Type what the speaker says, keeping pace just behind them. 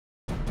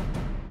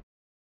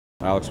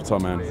Alex, what's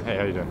up, man? Hey,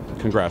 how you doing?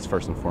 Congrats,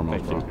 first and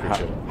foremost. Thank you.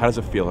 Appreciate it. How does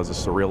it feel? Has the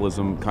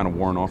surrealism kind of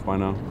worn off by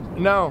now?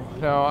 No,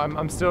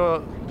 I'm still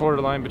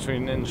borderline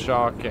between in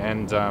shock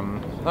and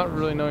not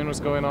really knowing what's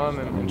going on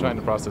and trying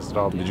to process it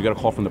all. Did you get a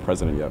call from the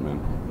president yet, man?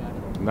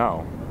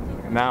 No.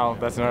 Now,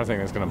 that's another thing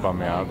that's going to bum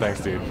me out.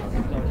 Thanks, dude.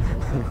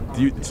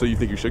 So you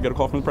think you should get a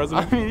call from the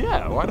president? I mean,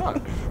 yeah, why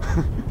not?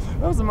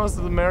 That was the most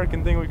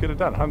American thing we could have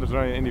done. 100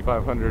 running Indy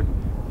 500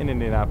 in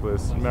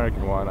Indianapolis,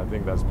 American one. I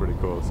think that's pretty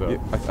cool. So, Yeah,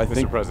 I Mr.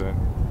 think, President,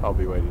 I'll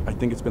be waiting. I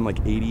think it's been like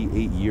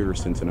 88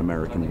 years since an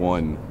American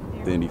won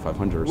the Indy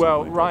 500 or Well,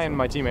 something like Ryan, that.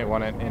 my teammate,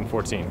 won it in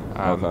 14,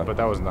 Okay. but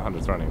that was in the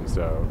 100th running.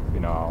 So,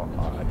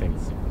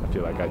 I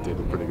feel like I did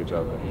a pretty good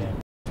job there.